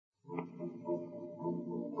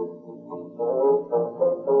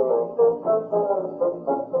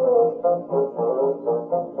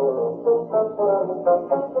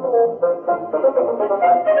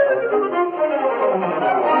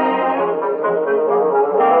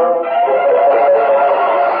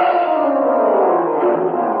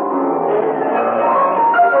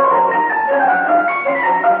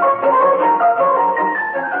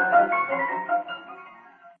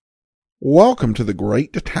Welcome to the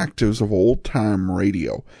Great Detectives of Old Time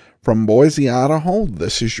Radio. From Boise, Idaho,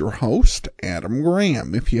 this is your host, Adam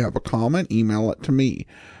Graham. If you have a comment, email it to me,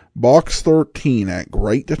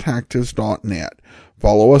 box13@greatdetectives.net.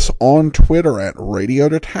 Follow us on Twitter at Radio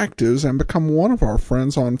Detectives and become one of our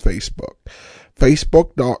friends on Facebook.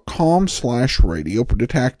 Facebook.com/Radio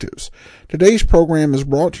Detectives. Today's program is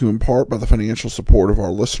brought to you in part by the financial support of our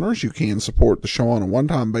listeners. You can support the show on a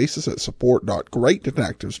one-time basis at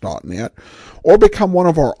support.greatdetectives.net or become one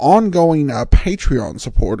of our ongoing Patreon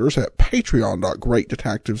supporters at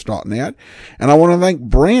patreon.greatdetectives.net. And I want to thank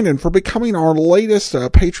Brandon for becoming our latest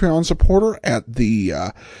Patreon supporter at the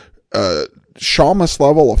Shamus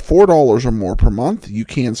level of $4 or more per month. You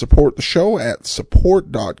can support the show at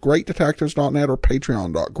support.greatdetectives.net or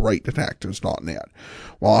patreon.greatdetectives.net.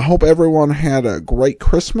 Well, I hope everyone had a great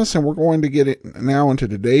Christmas, and we're going to get it now into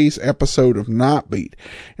today's episode of Nightbeat.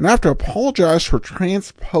 And I have to apologize for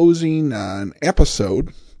transposing an episode.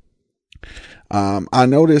 I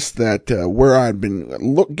noticed that where I'd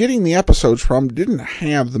been getting the episodes from didn't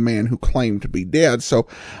have the man who claimed to be dead, so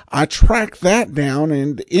I tracked that down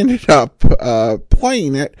and ended up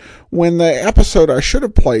playing it when the episode I should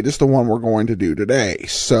have played is the one we're going to do today.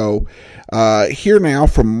 So here now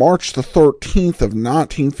from March the 13th of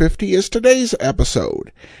 1950 is today's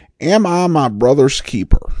episode, Am I My Brother's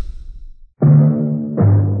Keeper?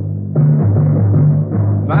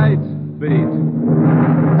 Nightbeat.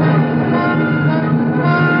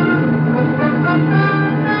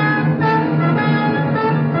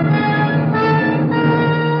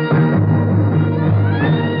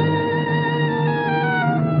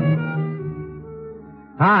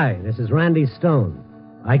 Hi, this is Randy Stone.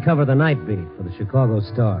 I cover the night beat for the Chicago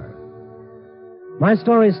Star. My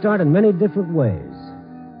stories start in many different ways.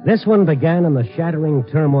 This one began in the shattering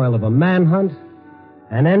turmoil of a manhunt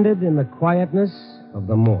and ended in the quietness of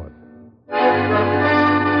the morgue.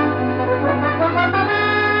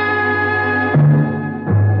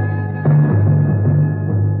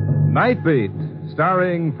 Nightbeat,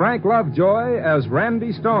 starring Frank Lovejoy as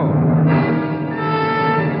Randy Stone.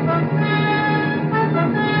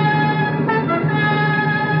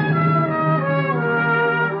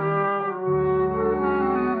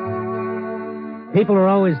 People are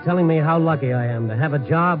always telling me how lucky I am to have a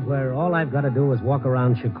job where all I've got to do is walk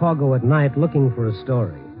around Chicago at night looking for a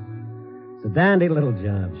story. It's a dandy little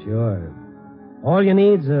job, sure. All you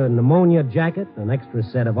need's a pneumonia jacket, an extra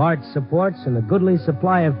set of arch supports, and a goodly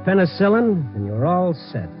supply of penicillin, and you're all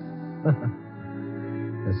set.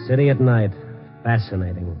 The city at night.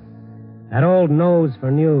 Fascinating. That old nose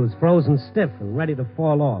for news, frozen stiff and ready to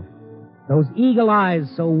fall off. Those eagle eyes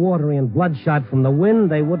so watery and bloodshot from the wind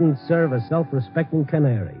they wouldn't serve a self-respecting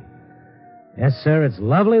canary. Yes, sir, it's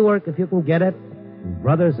lovely work if you can get it. And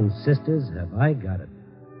brothers and sisters, have I got it.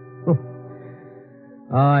 Oh,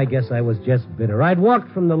 I guess I was just bitter. I'd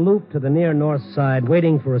walked from the Loop to the near north side,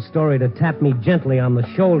 waiting for a story to tap me gently on the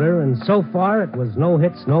shoulder, and so far it was no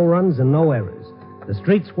hits, no runs, and no errors. The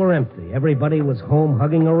streets were empty. Everybody was home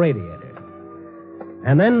hugging a radiator.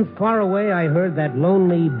 And then, far away, I heard that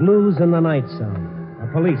lonely blues in the night sound, a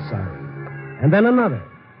police siren. And then another,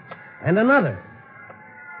 and another.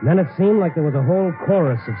 And then it seemed like there was a whole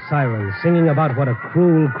chorus of sirens singing about what a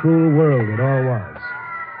cruel, cruel world it all was.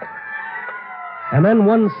 And then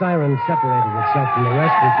one siren separated itself from the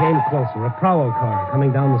rest and came closer, a prowl car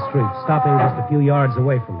coming down the street, stopping just a few yards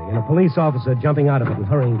away from me, and a police officer jumping out of it and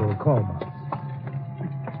hurrying to a call box.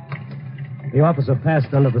 The officer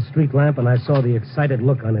passed under the street lamp, and I saw the excited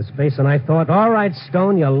look on his face, and I thought, all right,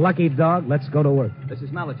 Stone, you lucky dog, let's go to work. This is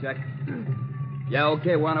Malachek. Yeah,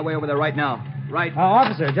 okay, we're on our way over there right now. Right.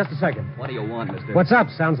 Officer, just a second. What do you want, mister? What's up?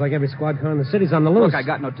 Sounds like every squad car in the city's on the loose. Look, I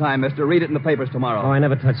got no time, mister. Read it in the papers tomorrow. Oh, I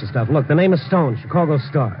never touch the stuff. Look, the name is Stone, Chicago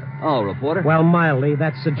Star. Oh, reporter? Well, mildly,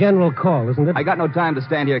 that's a general call, isn't it? I got no time to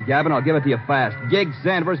stand here, Gavin. I'll give it to you fast. Gig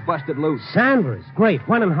Sanders busted loose. Sanders? Great.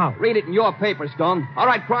 When and how? Read it in your paper, Stone. All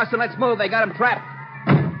right, Crossan, let's move. They got him trapped.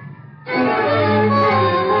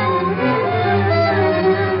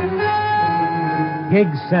 Gig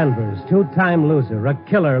Sanders, two-time loser, a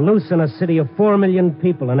killer, loose in a city of 4 million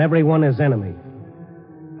people, and everyone his enemy.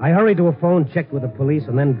 I hurried to a phone, checked with the police,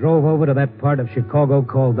 and then drove over to that part of Chicago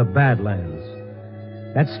called the Badlands.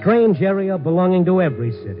 That strange area belonging to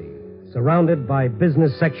every city, surrounded by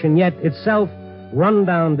business section, yet itself run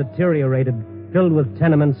down, deteriorated, filled with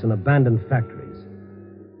tenements and abandoned factories.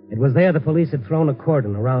 It was there the police had thrown a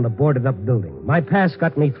cordon around a boarded-up building. My pass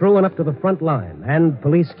got me through and up to the front line, and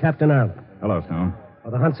Police Captain Arlen. Hello, Stone. Oh,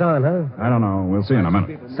 the hunt's on, huh? I don't know. We'll see in a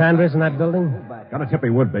minute. Sanders in that building? Got a tip he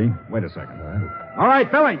would be. Wait a second. All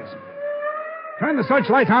right, Billings. Turn the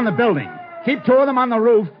searchlight on the building. Keep 2 of them on the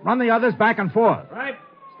roof. Run the others back and forth. Right.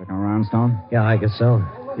 Sticking around, Stone? Yeah, I guess so.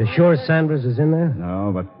 You sure Sanders is in there?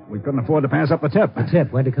 No, but we couldn't afford to pass up the tip. The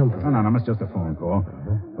tip, where'd it come from? No, it's just a phone call.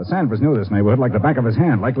 But Sanders knew this neighborhood like the back of his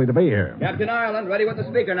hand, likely to be here. Captain Ireland, ready with the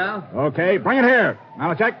speaker now. Okay, bring it here.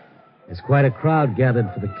 Malachek. There's quite a crowd gathered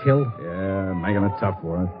for the kill. Yeah, making it tough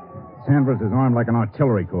for us. Sanders is armed like an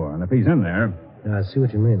artillery corps, and if he's in there... I see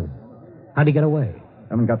what you mean. How'd he get away?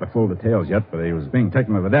 Haven't got the full details yet, but he was being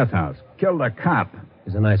taken to the death house. Killed a cop.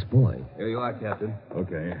 He's a nice boy. Here you are, Captain.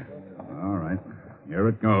 Okay. All right. Here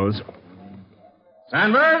it goes.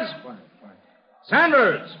 Sanders?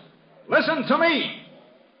 Sanders! Listen to me.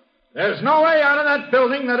 There's no way out of that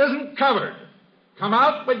building that isn't covered. Come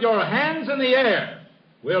out with your hands in the air.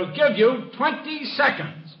 We'll give you 20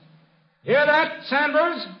 seconds. Hear that,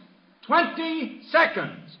 Sanders? 20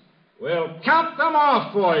 seconds. We'll count them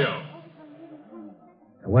off for you.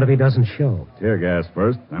 What if he doesn't show? Tear gas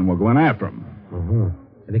first, then we'll go in after him. Mm-hmm.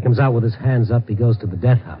 If he comes out with his hands up, he goes to the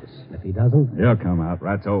death house. If he doesn't... He'll come out.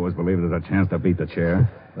 Rats always believe there's a chance to beat the chair.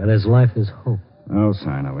 But his life is hope. No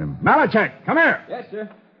sign of him. Malachek, come here. Yes, sir.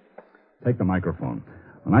 Take the microphone.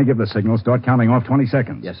 When I give the signal, start counting off 20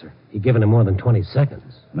 seconds. Yes, sir. You've given him more than 20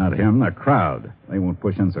 seconds. Not him, the crowd. They won't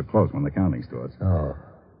push in so close when the counting starts. Oh,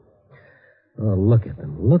 look at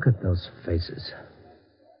them. Look at those faces.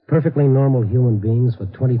 Perfectly normal human beings for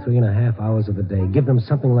 23 and a half hours of the day. Give them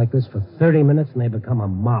something like this for 30 minutes and they become a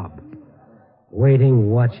mob. Waiting,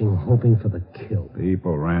 watching, hoping for the kill.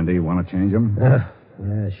 People, Randy, want to change them?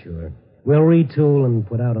 Yeah, sure. We'll retool and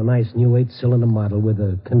put out a nice new 8-cylinder model with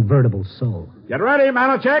a convertible soul. Get ready,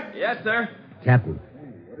 Malachek. Yes, sir. Captain,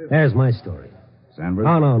 there's my story. Sanders?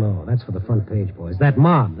 Oh, no. That's for the front page, boys. That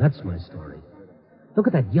mob, that's my story. Look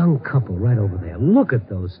at that young couple right over there. Look at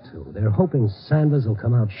those two. They're hoping Sanders will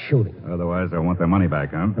come out shooting. Otherwise, they'll want their money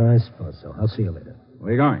back, huh? I suppose so. I'll see you later.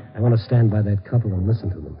 Where are you going? I want to stand by that couple and listen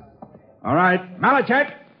to them. All right.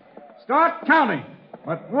 Malachek, start counting.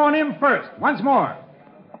 But warn him first. Once more.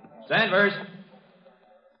 Sanders.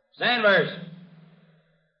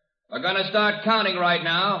 We're going to start counting right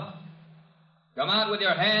now. Come out with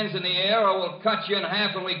your hands in the air or we'll cut you in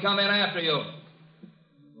half when we come in after you.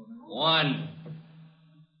 1,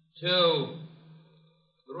 2,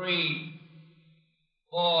 3,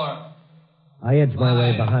 4. I edged my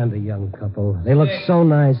way behind the young couple. They looked so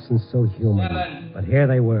nice and so human. 7, but here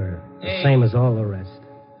they were, the same as all the rest.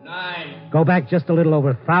 9. Go back just a little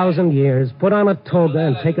over 1,000 years, put on a toga,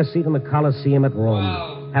 and take a seat in the Colosseum at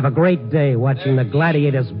Rome. Have a great day watching the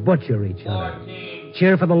gladiators butcher each other. 14.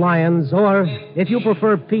 Cheer for the lions, or, if you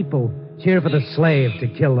prefer people, cheer for the slave to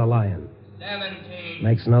kill the lion. 17.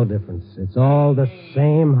 Makes no difference. It's all the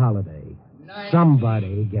same holiday.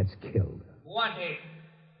 Somebody gets killed. 20.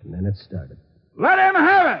 And then it started. Let him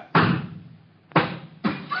have it!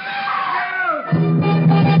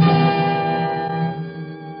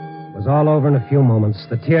 It was all over in a few moments.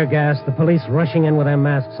 The tear gas, the police rushing in with their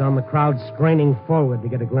masks on, the crowd straining forward to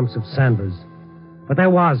get a glimpse of Sanders. But there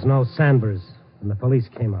was no Sanders when the police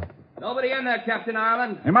came up. Nobody in there, Captain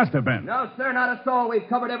Ireland. He must have been. No, sir, not a soul. We've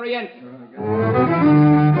covered every inch.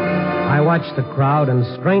 I watched the crowd, and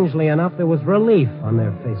strangely enough, there was relief on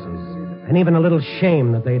their faces, and even a little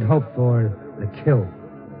shame that they'd hoped for the kill.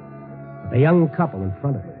 But the young couple in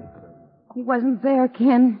front of me. He wasn't there,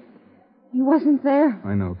 Ken. He wasn't there.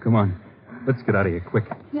 I know. Come on. Let's get out of here, quick.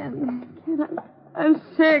 Ken, I'm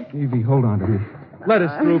sick. Evie, hold on to me. Let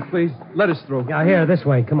us through, please. Let us through. Yeah, here, this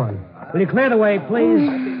way. Come on. Will you clear the way,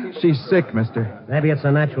 please? She's sick, mister. Maybe it's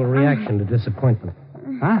a natural reaction to disappointment.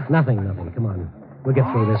 Huh? Nothing. Come on. We'll get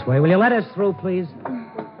through this way. Will you let us through, please?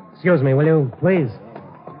 Excuse me, will you, please?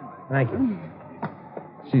 Thank you.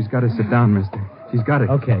 She's got to sit down, mister. She's got it.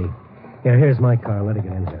 Okay. Here's my car. Let her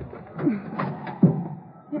get in here.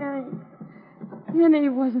 Kenny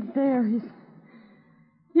wasn't there.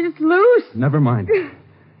 He's loose. Never mind.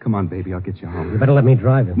 Come on, baby. I'll get you home. You better let me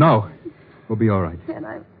drive him. No. We'll be all right. Ken,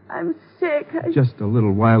 I'm sick. Just a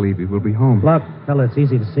little while, Evie. We'll be home. Look, fella, it's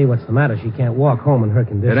easy to see what's the matter. She can't walk home in her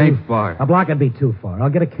condition. It ain't far. A block would be too far. I'll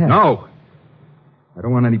get a cab. No. I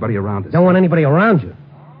don't want anybody around us. Don't want anybody around you.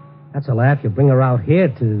 That's a laugh. You bring her out here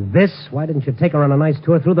to this. Why didn't you take her on a nice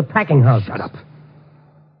tour through the packing house? Shut up.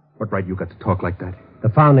 What right you got to talk like that? The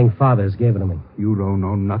founding fathers gave it to me. You don't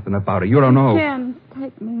know nothing about it. You don't know. Ken,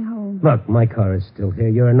 take me home. Look, my car is still here.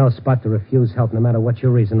 You're in no spot to refuse help, no matter what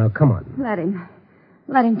your reason. Now, come on.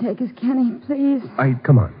 Let him take us, Kenny, please.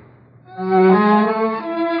 Come on.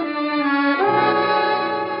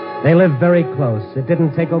 They lived very close. It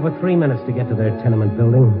didn't take over 3 minutes to get to their tenement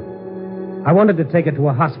building. I wanted to take her to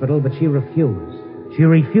a hospital, but she refused. She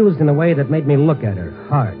refused in a way that made me look at her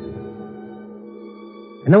hard.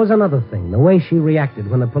 And there was another thing, the way she reacted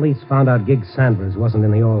when the police found out Gig Sanders wasn't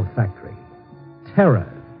in the oil factory. Terror.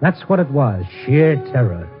 That's what it was, sheer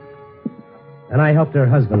terror. And I helped her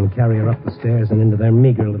husband carry her up the stairs and into their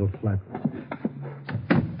meager little flat.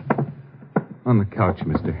 On the couch,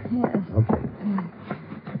 mister. Yes. Okay.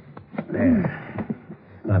 There.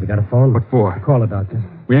 Now, have you got a phone? What for? Call a doctor.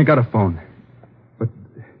 We ain't got a phone. But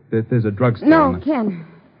there's a drugstore. No, Ken.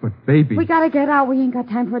 But, baby... We gotta get out. We ain't got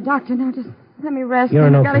time for a doctor now. Just let me rest. You're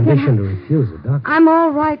in no We gotta condition get... to refuse a doctor. I'm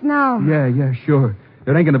all right now. Yeah, sure.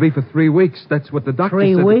 It ain't going to be for 3 weeks. That's what the doctor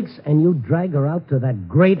 3 said. weeks, and you drag her out to that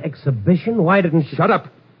great exhibition? Why didn't she... Shut up.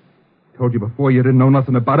 Told you before you didn't know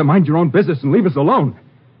nothing about it. Mind your own business and leave us alone.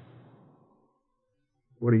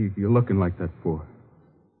 What are you looking like that for?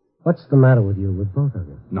 What's the matter with you, with both of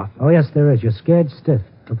you? Nothing. Oh, yes, there is. You're scared stiff.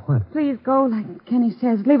 Of what? Please go, like Kenny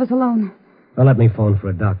says. Leave us alone. Well, let me phone for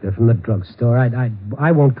a doctor from the drugstore.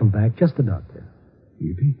 I won't come back. Just the doctor.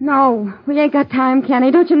 Evie? No, we ain't got time,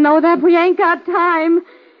 Kenny. Don't you know that? We ain't got time.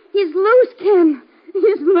 He's loose, Ken.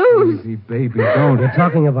 He's loose. Evie, baby, don't. You're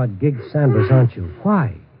talking about Gig Sanders, aren't you?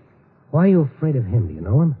 Why? Why are you afraid of him? Do you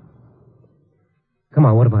know him? Come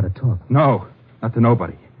on, what about a talk? No, not to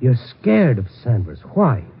nobody. You're scared of Sanders.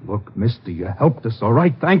 Why? Look, mister, you helped us, all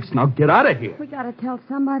right? Thanks. Now get out of here. We gotta tell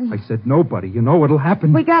somebody. I said nobody. You know what'll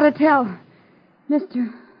happen. We gotta tell. Mister,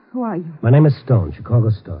 who are you? My name is Stone, Chicago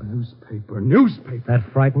Star. Newspaper. That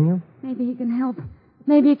frighten you? Maybe he can help.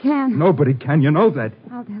 Maybe he can. Nobody can. You know that.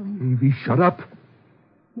 I'll tell him. Evie, shut up.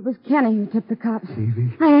 It was Kenny who tipped the cops.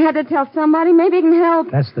 Evie. I had to tell somebody. Maybe he can help.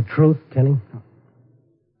 That's the truth, Kenny?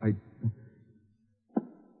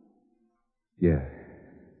 Yeah.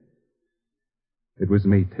 It was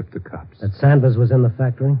me tipped the cops. That Sanders was in the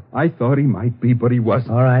factory? I thought he might be, but he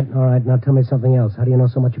wasn't. All right. Now tell me something else. How do you know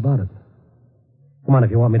so much about it? Come on,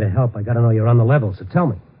 if you want me to help, I gotta know you're on the level, so tell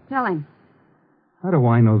me. Tell him. How do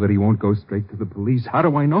I know that he won't go straight to the police? How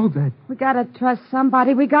do I know that? We gotta trust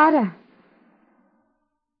somebody. We gotta.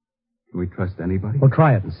 Can we trust anybody? Well,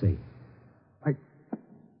 try it and see.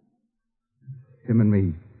 Him and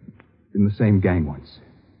me in the same gang once.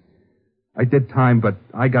 I did time, but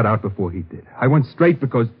I got out before he did. I went straight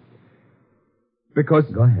because...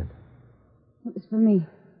 Go ahead. It was for me.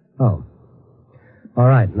 Oh. All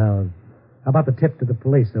right, now, how about the tip to the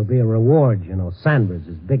police? There'll be a reward, you know. Sanders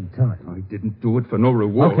is big time. I didn't do it for no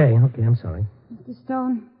reward. Okay, I'm sorry. Mr.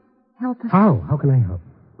 Stone, help us. How? How can I help?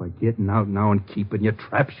 By getting out now and keeping your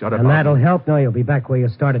trap shut And about that'll me. help? No, you'll be back where you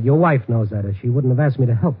started. Your wife knows that, or she wouldn't have asked me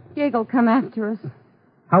to help. Gig will come after us.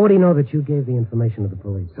 How would he know that you gave the information to the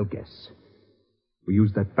police? He'll guess. We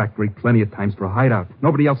used that factory plenty of times for a hideout.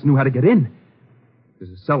 Nobody else knew how to get in.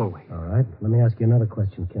 There's a cellarway. All right, let me ask you another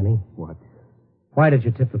question, Kenny. What? Why did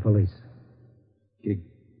you tip the police?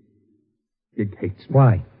 Gig hates me.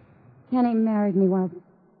 Why? Kenny married me while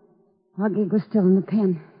Gig was still in the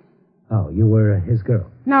pen. Oh, you were his girl.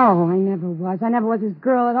 No, I never was. I never was his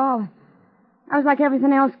girl at all. I was like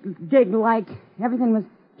everything else Gig liked. Everything was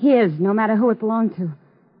his, no matter who it belonged to.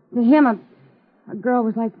 To him, a girl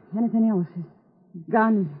was like anything else. His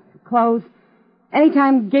gun, his clothes.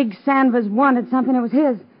 Anytime Gig Sanders wanted something, it was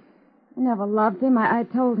his. I never loved him. I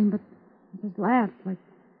told him, but he just laughed like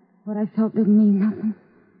what I felt didn't mean nothing.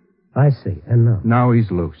 I see, and no. Now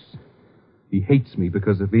he's loose. He hates me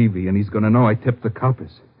because of Evie, and he's going to know I tipped the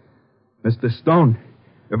coppers. Mr. Stone,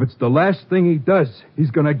 if it's the last thing he does,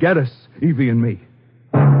 he's going to get us, Evie and me.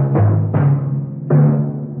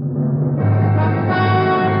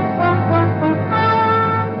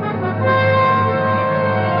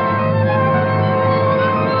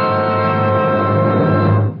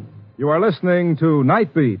 You are listening to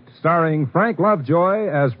Night Beat, starring Frank Lovejoy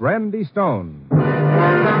as Randy Stone.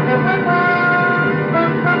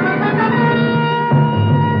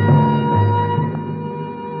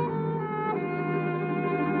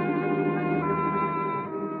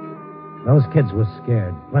 Those kids were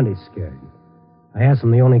scared, plenty scared. I asked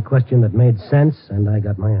them the only question that made sense, and I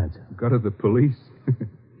got my answer. Go to the police?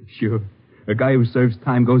 Sure. A guy who serves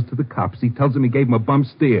time goes to the cops. He tells them he gave him a bum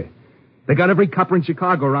steer. They got every copper in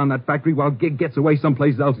Chicago around that factory while Gig gets away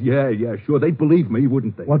someplace else. Yeah, sure. They'd believe me,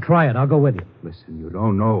 wouldn't they? Well, try it. I'll go with you. Listen, you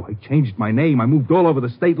don't know. I changed my name. I moved all over the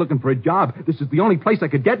state looking for a job. This is the only place I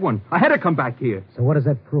could get one. I had to come back here. So what does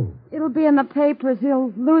that prove? It'll be in the papers.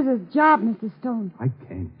 He'll lose his job, Mr. Stone. I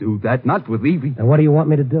can't do that. Not with Evie. Then what do you want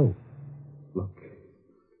me to do? Look,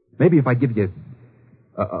 maybe if I give you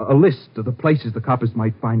a list of the places the coppers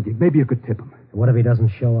might find Gig, maybe you could tip him. What if he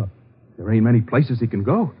doesn't show up? There ain't many places he can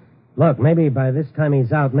go. Look, maybe by this time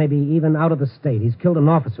he's out, maybe even out of the state. He's killed an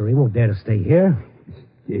officer. He won't dare to stay here.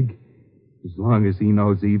 Gig As long as he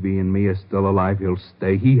knows Evie and me are still alive, he'll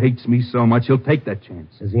stay. He hates me so much, he'll take that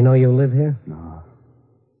chance. Does he know you live here? No.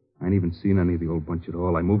 I ain't even seen any of the old bunch at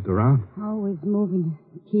all. I moved around. Always moving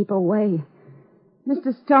to keep away.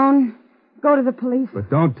 Mr. Stone, go to the police. But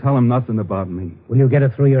don't tell him nothing about me. Will you get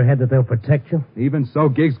it through your head that they'll protect you? Even so,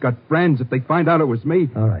 Gig's got friends. If they find out it was me...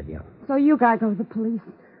 All right, yeah. So you gotta go to the police.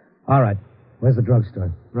 All right. Where's the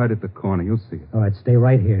drugstore? Right at the corner. You'll see it. All right, stay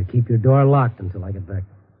right here. Keep your door locked until I get back.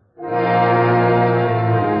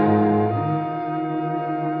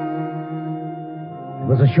 It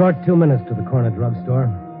was a short 2 minutes to the corner drugstore.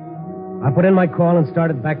 I put in my call and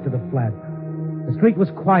started back to the flat. The street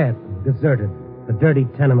was quiet, deserted. The dirty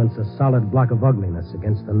tenements a solid block of ugliness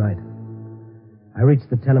against the night. I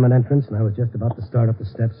reached the tenement entrance, and I was just about to start up the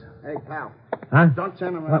steps. Hey, pal. Huh? Don't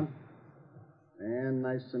turn around. And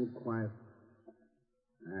nice and quiet.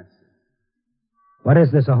 That's it. What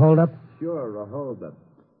is this, a holdup? Sure, a holdup.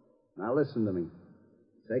 Now listen to me.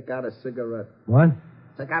 Take out a cigarette. What?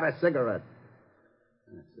 Take out a cigarette.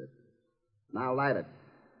 That's it. Now light it.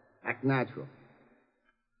 Act natural.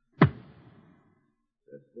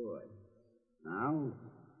 Good boy. Now,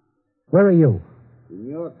 Where are you? in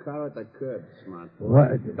your car at the curb, smart boy.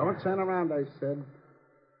 What? Don't turn around, I said.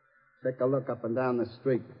 Take a look up and down the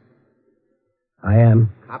street. I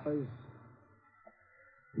am. Coppers?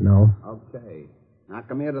 No. Okay. Now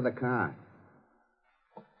come here to the car.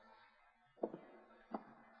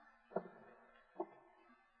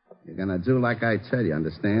 You're gonna do like I tell you,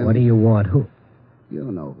 understand? What do you want? Who?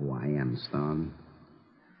 You know who I am, Stone.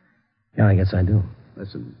 Yeah, I guess I do.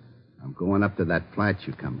 Listen, I'm going up to that flat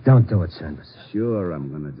you come from. Don't do it, Sanders. Sure,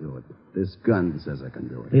 I'm gonna do it. This gun says I can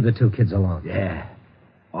do it. Leave the two kids alone. Yeah,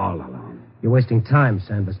 all alone. You're wasting time,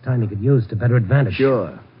 Sanders. Time you could use to better advantage.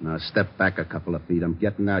 Sure. Now step back a couple of feet. I'm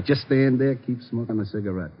getting out. Just stand there. Keep smoking a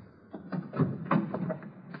cigarette.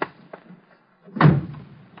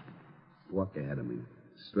 Walk ahead of me.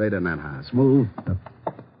 Straight in that house. Move.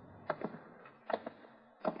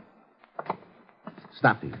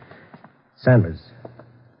 Stop here. Sanders,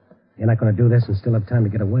 you're not going to do this and still have time to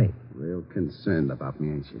get away. Real concerned about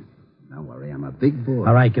me, ain't you? Don't worry, I'm a big boy.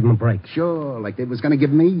 All right, give him a break. Sure, like they was going to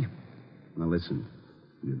give me. Now listen,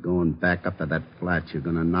 you're going back up to that flat. You're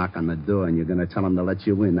going to knock on the door and you're going to tell them to let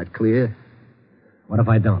you in. That clear? What if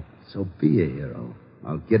I don't? So be a hero.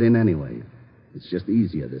 I'll get in anyway. It's just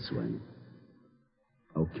easier this way.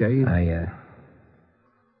 Okay?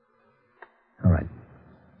 All right.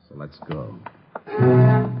 So let's go.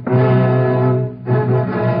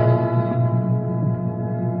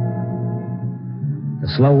 The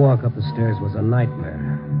slow walk up the stairs was a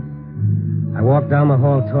nightmare. I walked down the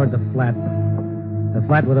hall toward the flat. The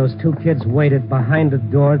flat where those two kids waited behind a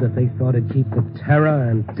door that they thought would keep the terror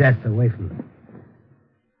and death away from them.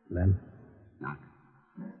 And then? Knock.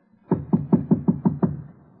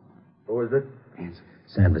 Who is it? Answer.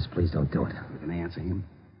 Sanders, please don't do it. You going to answer him?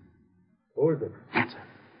 Who is it? Answer.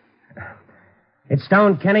 It's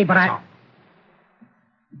Stone, Kenny, but I...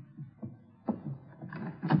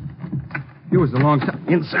 You was a long time.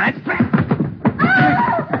 Inside. Shut her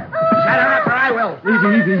up or I will.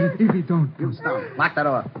 Evie, don't. You Stone. Lock that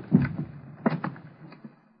door.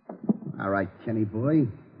 All right, Kenny boy.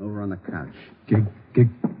 Over on the couch. Gig,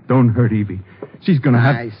 don't hurt Evie. She's going to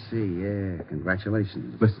have... I see, yeah.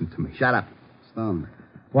 Congratulations. Listen to me. Shut up. Stone.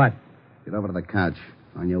 What? Get over to the couch.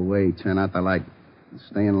 On your way, turn out the light.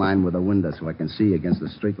 Stay in line with the window so I can see against the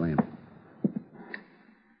street lamp.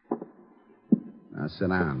 Now sit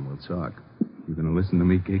down. We'll talk. You going to listen to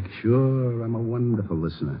me, Gig? Sure, I'm a wonderful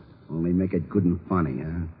listener. Only make it good and funny,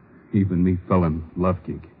 huh? Even me fell in love,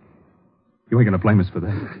 Gig. You ain't going to blame us for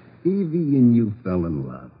that. Evie and you fell in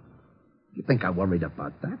love. You think I worried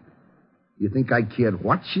about that? You think I cared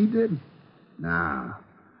what she did? Nah.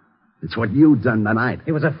 It's what you done tonight.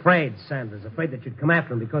 He was afraid, Sanders. Afraid that you'd come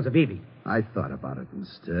after him because of Evie. I thought about it,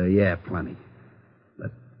 mister. Yeah, plenty.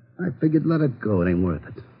 But I figured let it go. It ain't worth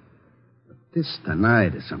it. But this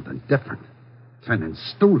tonight is something different. Turning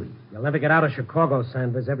stooly. You'll never get out of Chicago,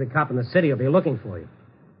 Sanders. Every cop in the city will be looking for you.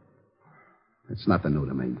 It's nothing new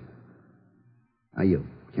to me. Now you,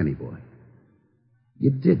 Kenny boy. You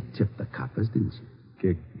did tip the coppers, didn't you?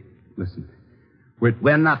 Gig, listen.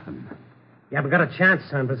 We're nothing. You haven't got a chance,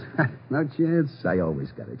 Sanders. No chance? I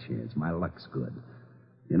always got a chance. My luck's good.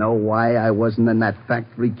 You know why I wasn't in that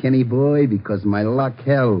factory, Kenny boy? Because my luck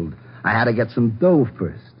held. I had to get some dough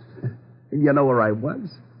first. And you know where I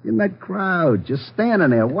was? In that crowd, just standing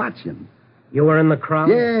there watching. You were in the crowd?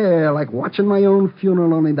 Yeah, like watching my own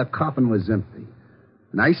funeral, only the coffin was empty.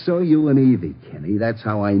 And I saw you and Evie, Kenny. That's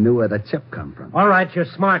how I knew where the tip come from. All right, you're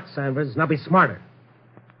smart, Sanders. Now be smarter.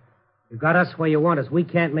 You got us where you want us. We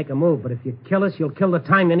can't make a move, but if you kill us, you'll kill the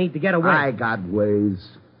time you need to get away. I got ways.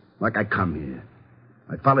 Like I come here.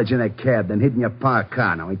 I followed you in a cab, then hid in your parked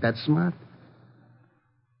car. Now, ain't that smart?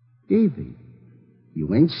 Evie,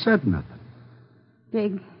 you ain't said nothing.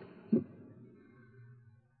 Big.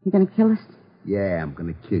 You gonna kill us? Yeah, I'm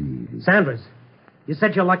gonna kill you, Evie. Sanders, you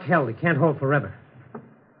said your luck held. It can't hold forever.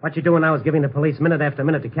 What you're doing now is giving the police minute after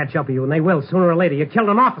minute to catch up with you, and they will sooner or later. You killed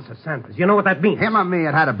an officer, Sanders. You know what that means. Him or me,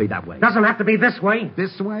 it had to be that way. Doesn't have to be this way.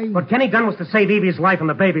 This way? What Kenny done was to save Evie's life and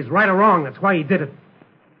the baby's, right or wrong. That's why he did it.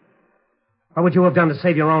 What would you have done to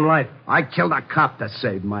save your own life? I killed a cop to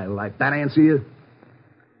save my life. That answer you?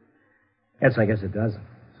 Yes, I guess it does.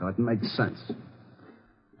 So it makes sense.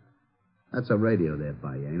 That's a radio there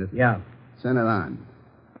by you, ain't it? Yeah. Send it on.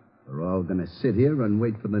 We're all gonna sit here and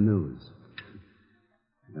wait for the news.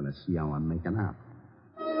 We're gonna see how I'm making out.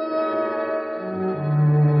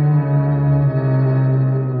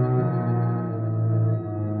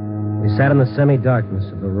 We sat in the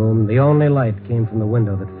semi-darkness of the room. The only light came from the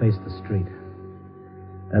window that faced the street.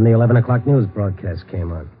 Then the 11 o'clock news broadcast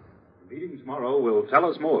came on. The meeting tomorrow will tell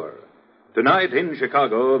us more. Tonight in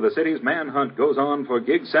Chicago, the city's manhunt goes on for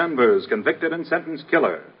Gig Sanders, convicted and sentenced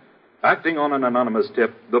killer. Acting on an anonymous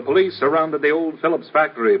tip, the police surrounded the old Phillips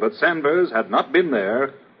factory, but Sanders had not been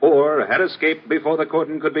there or had escaped before the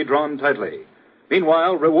cordon could be drawn tightly.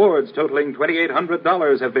 Meanwhile, rewards totaling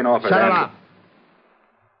 $2,800 have been offered. Shut up!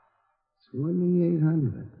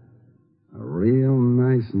 2,800. A real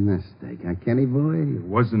nice nest egg, huh, Kenny boy? There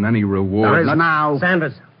wasn't any reward. There is now.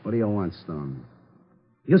 Sanders, What do you want, Stone?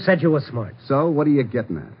 you said you were smart. So, what are you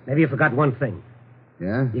getting at? Maybe you forgot one thing.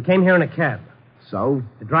 Yeah? You came here in a cab. So?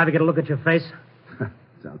 Did the driver get a look at your face?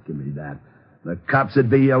 Don't give me that. The cops would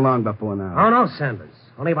be here long before now. Oh, no, Sanders.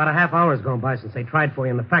 Only about a half hour has gone by since they tried for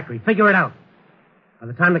you in the factory. Figure it out. By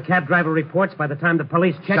the time the cab driver reports, by the time the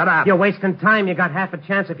police check... Shut up. You're wasting time. You got half a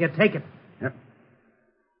chance if you take it. Yep.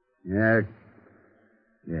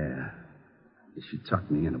 Yeah. You should talk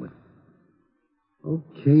me into it.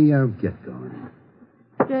 Okay, I'll get going.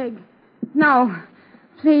 Big. No.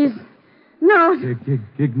 Please. No.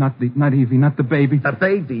 Gig, not Evie, not the baby. The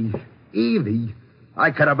baby? Evie?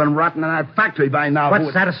 I could have been rotting in that factory by now.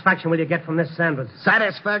 What satisfaction will you get from this, Sanders?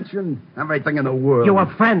 Satisfaction? Everything in the world. You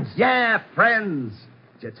were friends. Yeah, friends.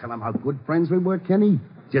 Did you tell him how good friends we were, Kenny?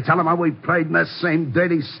 Did you tell him how we played in the same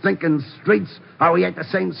dirty, stinking streets? How we ate the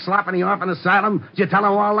same slop in the orphan asylum? Did you tell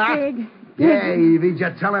him all that? Big. Yeah, Evie, did you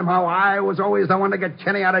tell him how I was always the one to get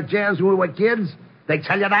Kenny out of jams when we were kids? They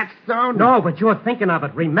tell you that, Stone? No, but you're thinking of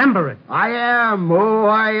it. Remember it. I am. Oh,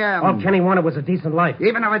 I am. All Kenny wanted was a decent life.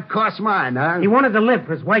 Even if it cost mine, huh? He wanted to live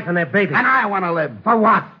for his wife and their baby. And I want to live. For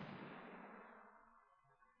what?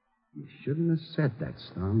 You shouldn't have said that,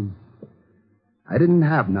 Stone. I didn't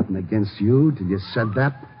have nothing against you till you said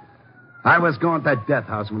that. I was going to death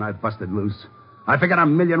house when I busted loose. I figured a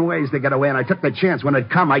million ways to get away, and I took the chance when it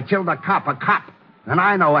come. I killed a cop. And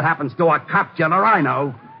I know what happens to a cop killer. I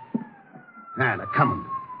know. Ah, they're coming.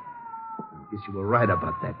 I guess you were right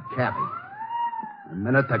about that cabby. The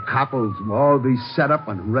minute the coppers will all be set up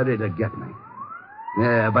and ready to get me.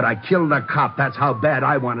 Yeah, but I killed a cop. That's how bad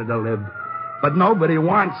I wanted to live. But nobody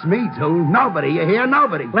wants me to. Nobody. You hear?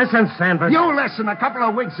 Nobody. Listen, Sanders. You listen. A couple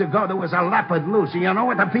of weeks ago, there was a leopard loose. And you know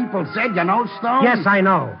what the people said? You know, Stone? Yes, I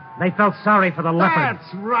know. They felt sorry for the leopard.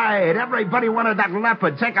 That's right. Everybody wanted that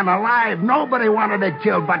leopard taken alive. Nobody wanted it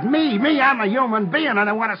killed but me. I'm a human being, and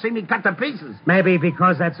they want to see me cut to pieces. Maybe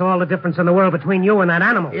because that's all the difference in the world between you and that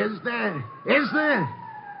animal. Is there?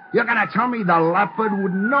 You're going to tell me the leopard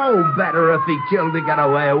would know better if he killed to get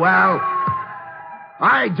away? Well,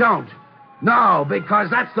 I don't. No, because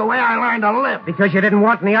that's the way I learned to live. Because you didn't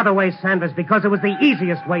want any other way, Sanders. Because it was the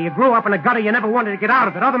easiest way. You grew up in a gutter. You never wanted to get out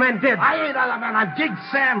of it. Other men did. I ain't other man. I'm Gig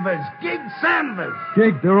Sanders.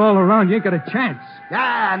 Gig, they're all around. You ain't got a chance.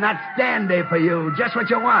 Yeah, and that's dandy for you. Just what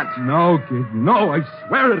you want. No, Gig, no. I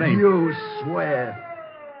swear it ain't. You swear.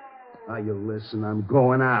 Now, you listen. I'm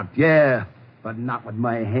going out. Yeah, but not with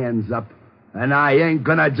my hands up. And I ain't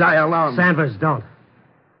gonna die alone. Sanders, don't.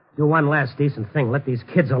 Do one last decent thing. Let these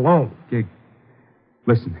kids alone. Gig,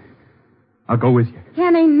 listen. I'll go with you.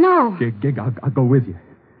 Kenny, no. Gig, I'll go with you.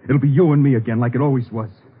 It'll be you and me again like it always was.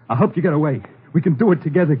 I'll help you get away. We can do it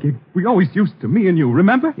together, Gig. We always used to, me and you,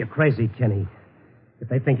 remember? You're crazy, Kenny. If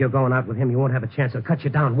they think you're going out with him, you won't have a chance. They'll cut you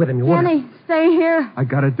down with him. You won't. Kenny, stay here. I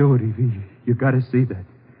gotta do it, Evie. You gotta see that.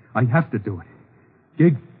 I have to do it.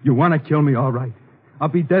 Gig, you want to kill me, all right. I'll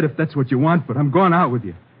be dead if that's what you want, but I'm going out with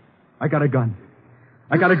you. I got a gun.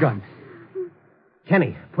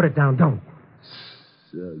 Kenny, put it down. Don't.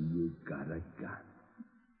 So you got a gun.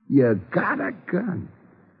 You got a gun.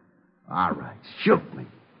 All right, shoot me.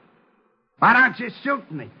 Why don't you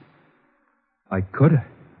shoot me? I could have.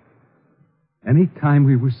 Any time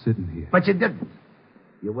we were sitting here. But you didn't.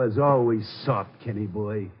 You was always soft, Kenny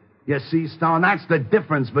boy. You see, Stone, that's the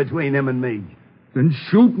difference between him and me. Then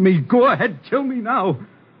shoot me. Go ahead. Kill me now.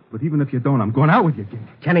 But even if you don't, I'm going out with you, Gig.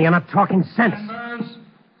 Kenny, you're not talking sense.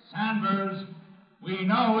 Sanders, we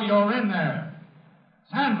know you're in there.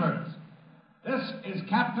 Sanders, this is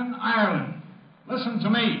Captain Ireland. Listen to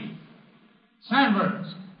me.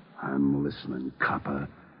 Sanders. I'm listening, copper.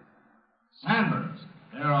 Sanders,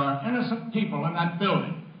 there are innocent people in that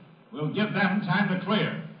building. We'll give them time to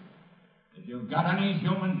clear. If you've got any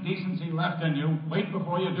human decency left in you, wait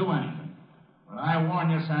before you do anything. But I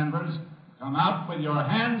warn you, Sanders, come out with your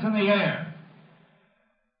hands in the air.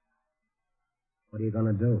 What are you going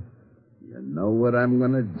to do? You know what I'm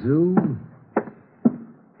going to do?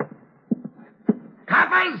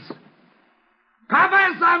 Coppers!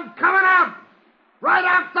 Coppers, I'm coming out! Right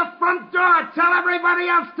out the front door. Tell everybody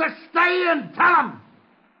else to stay in. Tell them.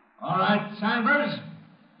 All right, Sanders,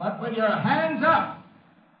 but with your hands up.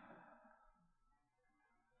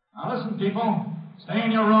 Now listen, people. Stay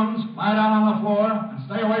in your rooms, lie down on the floor, and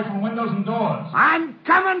stay away from windows and doors. I'm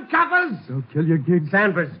coming, coppers. They'll kill you, Gig.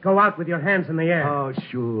 Sanders, go out with your hands in the air. Oh,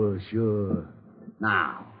 sure.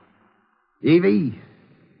 Now, Evie,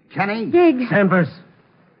 Kenny. Gig. Sanders.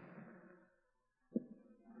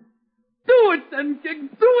 Do it then,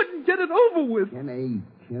 Gig. Do it and get it over with.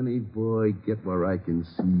 Kenny, boy, get where I can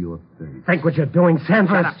see your face. Think what you're doing,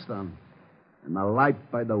 Sanders. Shut up, son. And the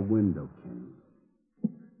light by the window, Kenny.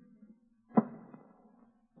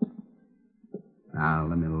 Now,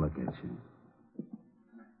 let me look at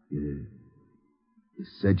you. You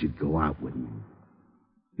said you'd go out with me.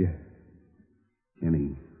 Yeah.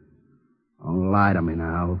 Kenny, don't lie to me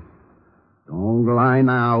now. Don't lie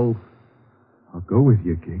now. I'll go with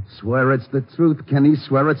you, Gig. Swear it's the truth, Kenny.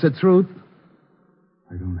 Swear it's the truth.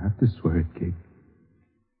 I don't have to swear it, Gig.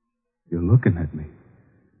 You're looking at me.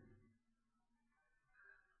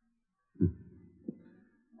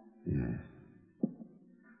 Yeah.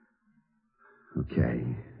 Okay.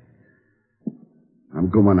 I'm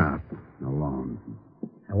going out alone.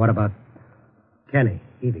 Now, what about Kenny,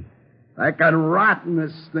 Evie? They can rot in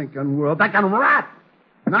this stinking world. They can rot.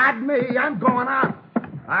 Not me. I'm going out.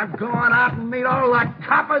 I'm going out and meet all the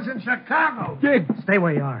coppers in Chicago. Gig! Stay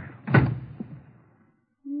where you are.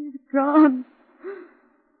 He's gone.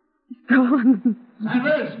 He's gone.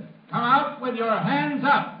 Sanders, come out with your hands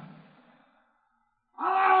up.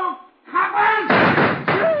 Hello, coppers!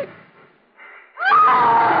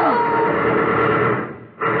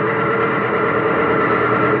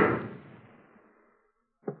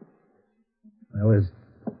 There was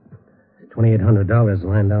 $2,800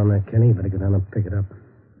 lying down there, Kenny. Better go down and pick it up.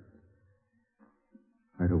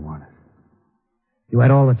 I don't want it. You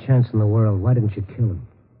had all the chance in the world. Why didn't you kill him?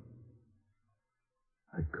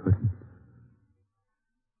 I couldn't.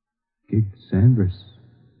 Gig Sanders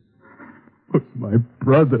was my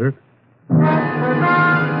brother.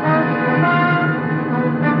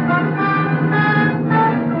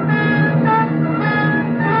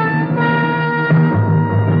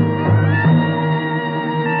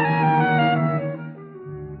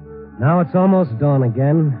 Now it's almost dawn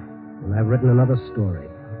again, and I've written another story.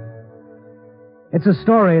 It's a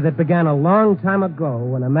story that began a long time ago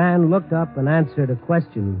when a man looked up and answered a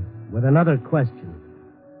question with another question.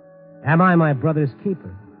 Am I my brother's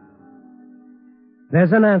keeper?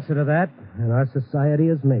 There's an answer to that, and our society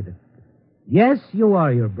has made it. Yes, you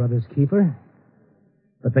are your brother's keeper,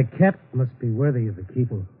 but the kept must be worthy of the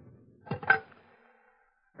keeping.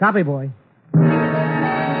 Copy, boy.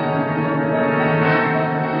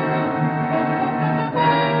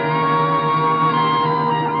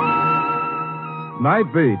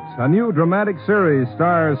 Night Beat, a new dramatic series,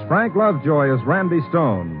 stars Frank Lovejoy as Randy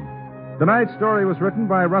Stone. Tonight's story was written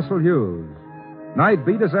by Russell Hughes. Night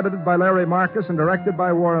Beat is edited by Larry Marcus and directed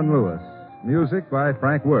by Warren Lewis. Music by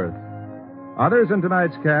Frank Worth. Others in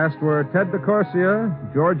tonight's cast were Ted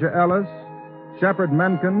DeCorsia, Georgia Ellis, Shepard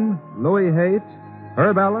Menken, Louis Haight,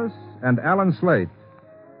 Herb Ellis, and Alan Slate.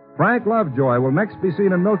 Frank Lovejoy will next be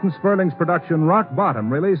seen in Milton Sperling's production Rock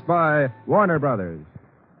Bottom, released by Warner Brothers.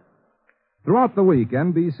 Throughout the week,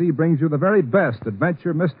 NBC brings you the very best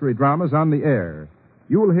adventure mystery dramas on the air.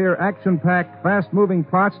 You'll hear action-packed, fast-moving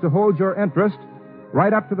plots to hold your interest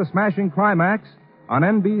right up to the smashing climax on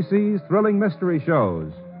NBC's thrilling mystery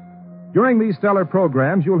shows. During these stellar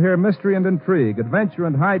programs, you'll hear mystery and intrigue, adventure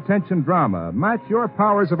and high-tension drama. Match your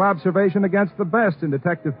powers of observation against the best in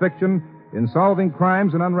detective fiction in solving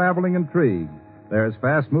crimes and unraveling intrigue. There's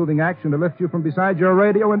fast-moving action to lift you from beside your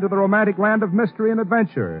radio into the romantic land of mystery and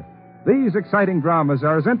adventure. These exciting dramas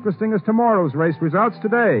are as interesting as tomorrow's race results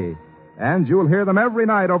today, and you'll hear them every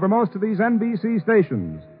night over most of these NBC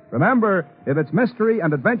stations. Remember, if it's mystery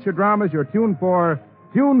and adventure dramas you're tuned for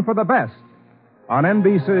the best on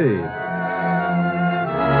NBC.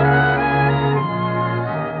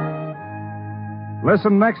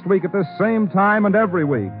 Listen next week at this same time and every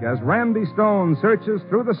week as Randy Stone searches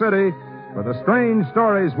through the city for the strange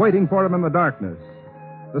stories waiting for him in the darkness.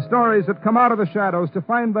 The stories that come out of the shadows to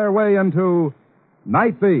find their way into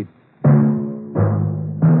Night Beat.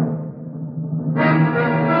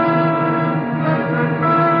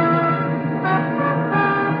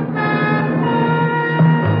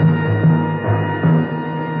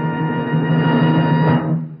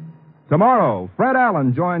 Tomorrow, Fred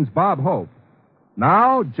Allen joins Bob Hope.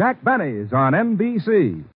 Now, Jack Benny's on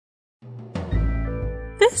NBC.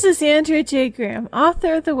 This is Andrea J. Graham,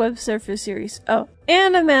 author of the Web Surfer series. Oh,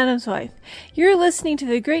 and a Madam's Wife. You're listening to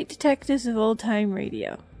The Great Detectives of Old Time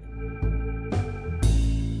Radio.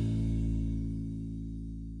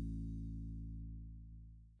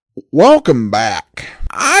 Welcome back.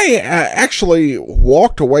 I actually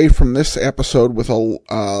walked away from this episode with a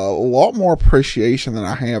lot more appreciation than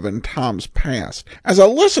I have in times past. As I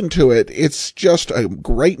listen to it, it's just a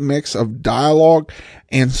great mix of dialogue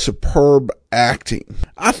and superb acting.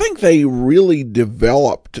 I think they really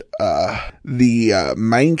developed the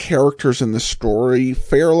main characters in the story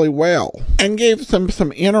fairly well and gave them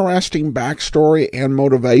some interesting backstory and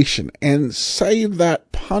motivation and saved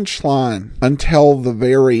that punchline until the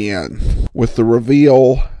very end with the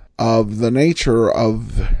reveal of the nature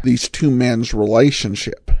of these two men's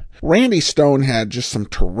relationship. Randy Stone had just some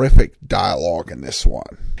terrific dialogue in this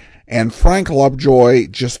one. And Frank Lovejoy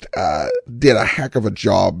just did a heck of a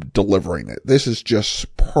job delivering it. This is just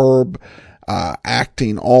superb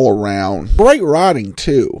acting all around. Great writing,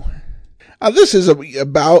 too. This is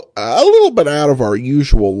about a little bit out of our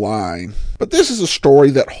usual line, but this is a story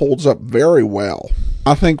that holds up very well.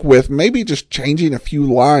 I think with maybe just changing a few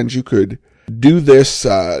lines, you could do this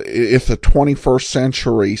if the 21st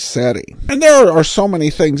century setting. And there are so many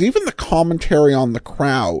things, even the commentary on the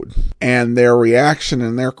crowd and their reaction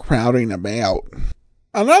and their crowding about.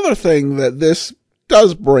 Another thing that this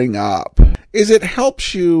does bring up is it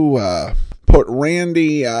helps you put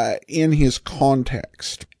Randy in his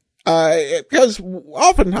context. Because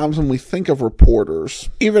oftentimes when we think of reporters,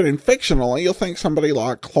 even in fictionally, you'll think somebody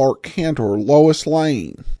like Clark Kent or Lois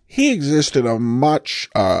Lane. He existed a much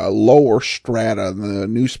lower strata in the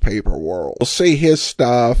newspaper world. You'll see his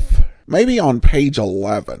stuff maybe on page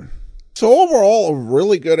 11. So overall, a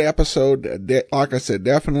really good episode. Like I said,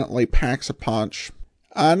 definitely packs a punch.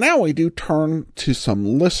 Now we do turn to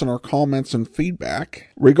some listener comments and feedback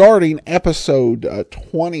regarding episode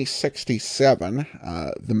 2067,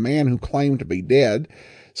 The Man Who Claimed to Be Dead.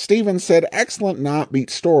 Stephen said, excellent Night Beat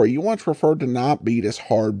story. You once referred to Night Beat as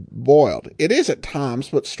hard-boiled. It is at times,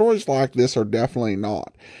 but stories like this are definitely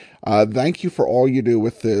not. Thank you for all you do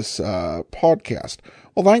with this podcast.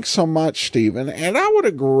 Well, thanks so much, Stephen. And I would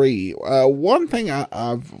agree. One thing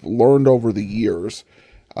I've learned over the years,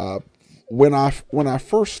 when I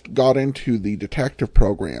first got into the detective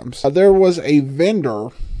programs, there was a vendor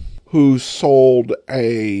who sold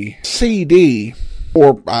a CD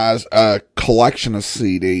or a collection of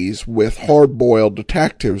CDs with hard-boiled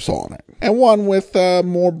detectives on it, and one with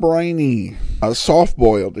more brainy,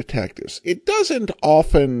 soft-boiled detectives. It doesn't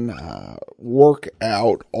often work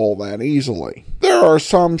out all that easily. There are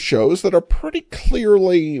some shows that are pretty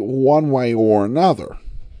clearly one way or another,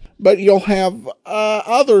 but you'll have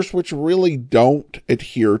others which really don't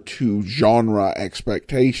adhere to genre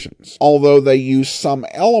expectations. Although they use some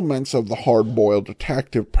elements of the hard-boiled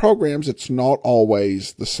detective programs, it's not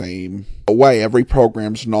always the same way. Every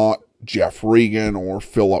program's not Jeff Regan or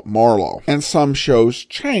Philip Marlowe. And some shows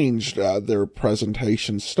changed their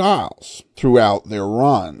presentation styles throughout their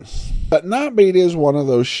runs. But Night Beat is one of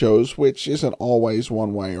those shows which isn't always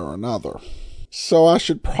one way or another. So I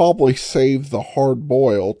should probably save the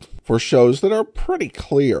hard-boiled for shows that are pretty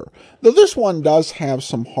clear. Though this one does have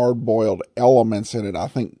some hard-boiled elements in it, I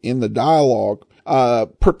think, in the dialogue.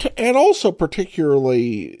 And also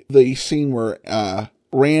particularly the scene where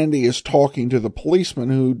Randy is talking to the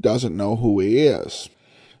policeman who doesn't know who he is.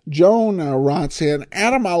 Joan writes in,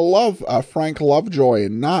 Adam, I love Frank Lovejoy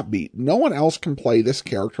in Night Beat. No one else can play this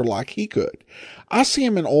character like he could. I see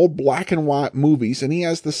him in old black and white movies, and he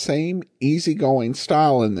has the same easygoing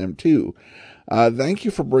style in them, too. Thank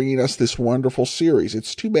you for bringing us this wonderful series.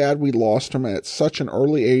 It's too bad we lost him at such an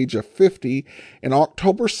early age of 50 in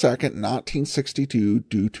October 2nd, 1962,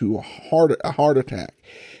 due to a heart attack.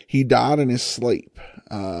 He died in his sleep.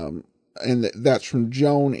 and that's from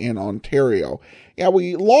Joan in Ontario. Yeah,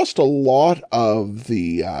 we lost a lot of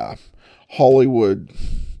the Hollywood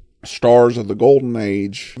stars of the golden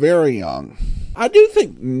age very young. I do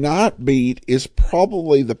think Night Beat is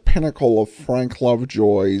probably the pinnacle of Frank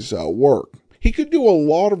Lovejoy's work. He could do a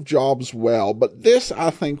lot of jobs well, but this,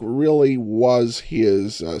 I think, really was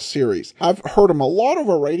his series. I've heard him a lot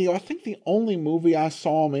over radio. I think the only movie I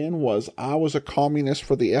saw him in was I Was a Communist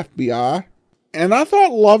for the FBI. And I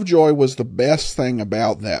thought Lovejoy was the best thing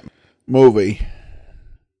about that movie,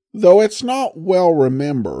 though it's not well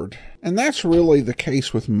remembered. And that's really the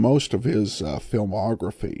case with most of his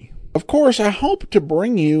filmography. Of course, I hope to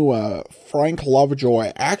bring you Frank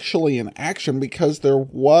Lovejoy actually in action, because there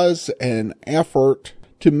was an effort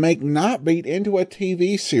to make Night Beat into a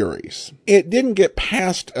TV series. It didn't get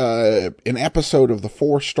past an episode of the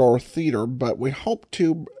 4-Star Theater, but we hope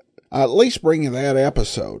to at least bring you that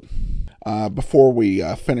episode before we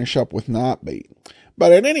finish up with Night Beat.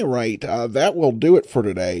 But at any rate, that will do it for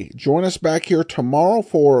today. Join us back here tomorrow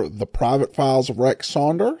for The Private Files of Rex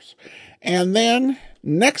Saunders. And then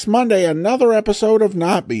next Monday, another episode of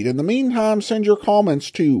Night Beat. In the meantime, send your comments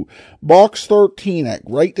to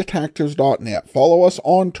box13@greatdetectives.net. Follow us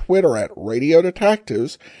on Twitter at Radio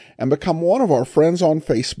Detectives and become one of our friends on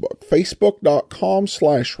Facebook.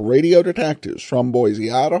 Facebook.com/Radio Detectives. From Boise,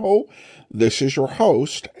 Idaho, this is your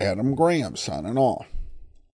host, Adam Graham, signing off.